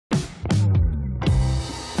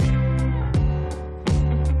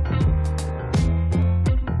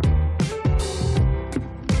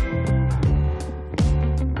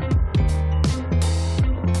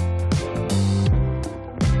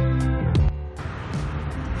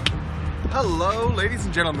Hello ladies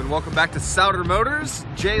and gentlemen, welcome back to Sauder Motors.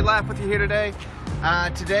 Jay Lapp with you here today.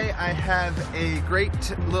 Today I have a great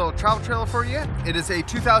little travel trailer for you. It is a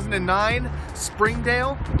 2009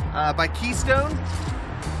 Springdale by Keystone,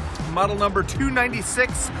 model number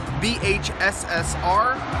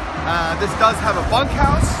 296BHSSR. This does have a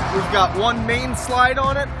bunkhouse. We've got one main slide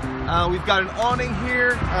on it. We've got an awning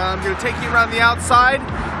here. I'm going to take you around the outside,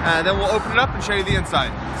 then we'll open it up and show you the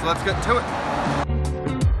inside. So let's get to it.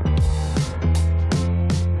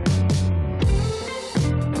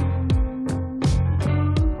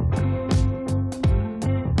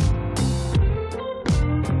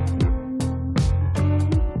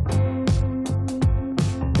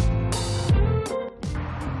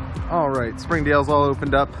 Alright, Springdale's all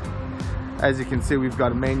opened up. As you can see, we've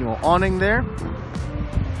got a manual awning there. In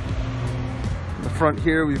the front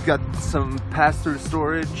here, we've got some pass-through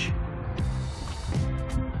storage.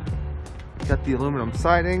 Got the aluminum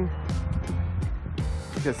siding.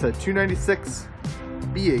 Like I said,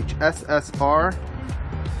 296BHSSR.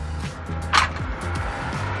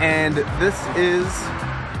 And this is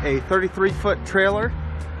a 33-foot trailer.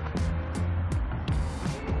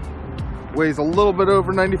 Weighs a little bit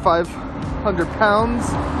over 9,500 pounds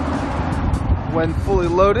when fully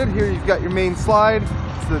loaded. Here you've got your main slide.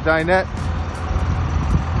 It's the dinette,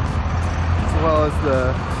 as well as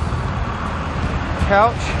the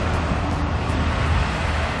couch.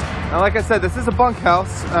 Now, like I said, this is a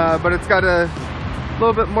bunkhouse, but it's got a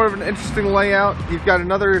little bit more of an interesting layout. You've got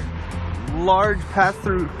another large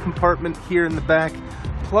pass-through compartment here in the back,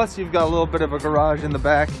 plus you've got a little bit of a garage in the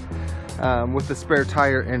back. With the spare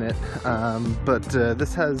tire in it, but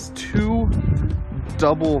this has two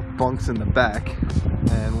double bunks in the back,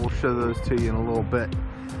 and we'll show those to you in a little bit.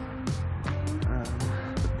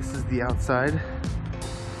 This is the outside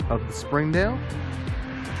of the Springdale.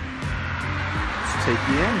 Let's take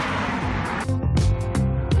you in.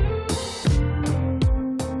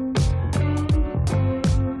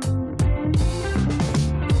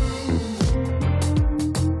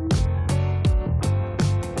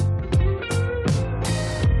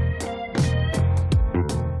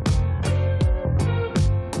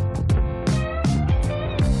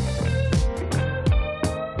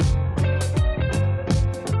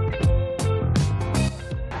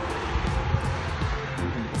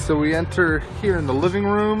 So we enter here in the living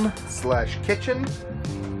room slash kitchen.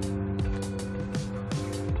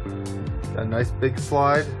 Got a nice big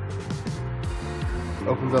slide.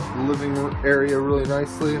 Opens up the living room area really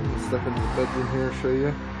nicely. We'll step into the bedroom here and show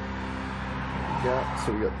you.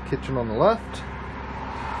 So we got the kitchen on the left.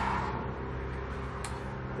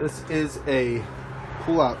 This is a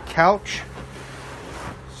pull-out couch.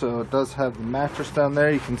 So it does have the mattress down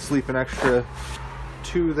there. You can sleep an extra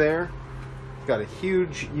two there. Got a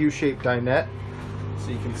huge U-shaped dinette,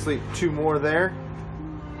 so you can sleep two more there.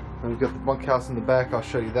 And we've got the bunkhouse in the back. I'll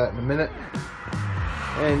show you that in a minute.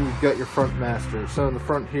 And you've got your front master. So in the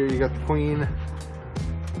front here, you got the queen.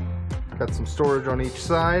 Got some storage on each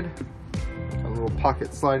side. A little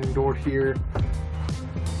pocket sliding door here.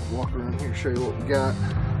 Walk around here, show you what we got.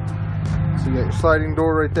 So you got your sliding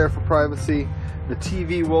door right there for privacy. The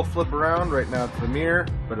TV will flip around. Right now it's the mirror,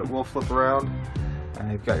 but it will flip around.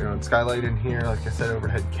 You've got your own skylight in here, like I said,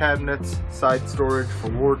 overhead cabinets, side storage for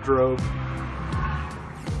wardrobe.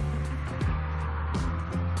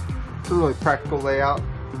 It's a really practical layout,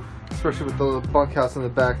 especially with the bunkhouse in the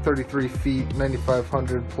back, 33 feet,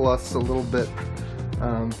 9,500 plus a little bit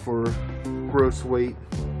for gross weight.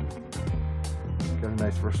 Got a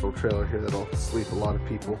nice versatile trailer here that'll sleep a lot of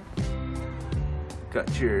people.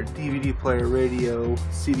 Got your DVD player, radio,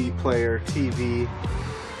 CD player, TV,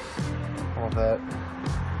 all that.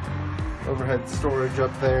 Overhead storage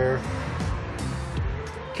up there.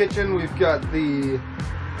 Kitchen, we've got the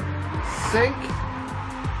sink.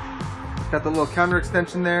 Got the little counter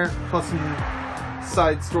extension there, plus some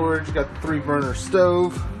side storage. Got the 3-burner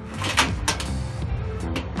stove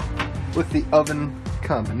with the oven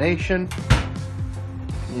combination.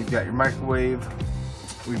 You've got your microwave.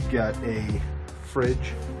 We've got a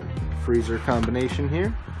fridge, freezer combination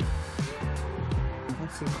here.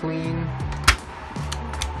 Nice and clean.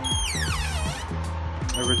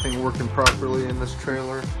 Everything working properly in this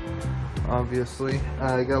trailer, obviously. You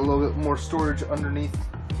got a little bit more storage underneath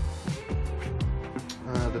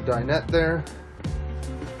the dinette there.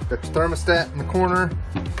 Got your thermostat in the corner.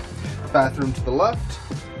 Bathroom to the left.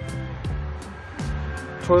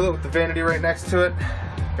 Toilet with the vanity right next to it.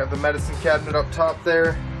 Got the medicine cabinet up top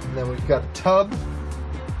there. And then we've got a tub.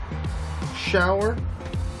 Shower.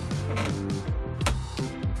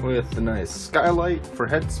 With the nice skylight for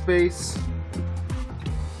headspace.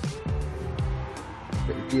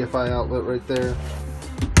 Got your DFI outlet right there.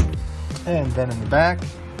 And then in the back,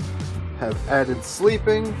 have added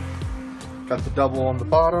sleeping. Got the double on the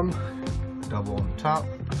bottom, double on the top,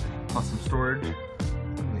 plus some storage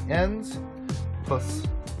on the ends, plus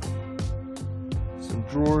some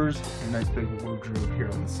drawers, and a nice big wardrobe here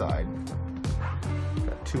on the side.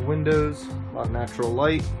 Got 2 windows, a lot of natural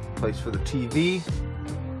light, place for the TV,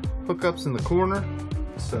 hookups in the corner.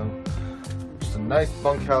 So just a nice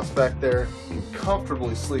bunkhouse back there. You can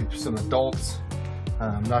comfortably sleep some adults,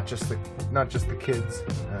 not just the kids.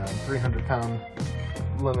 300-pound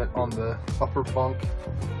limit on the upper bunk,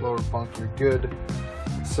 lower bunk you're good.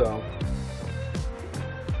 So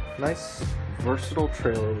nice versatile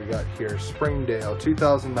trailer we got here. Springdale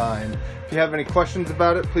 2009. If you have any questions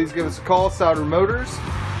about it, please give us a call. Sauder Motors.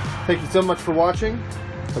 Thank you so much for watching.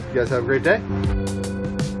 Hope you guys have a great day.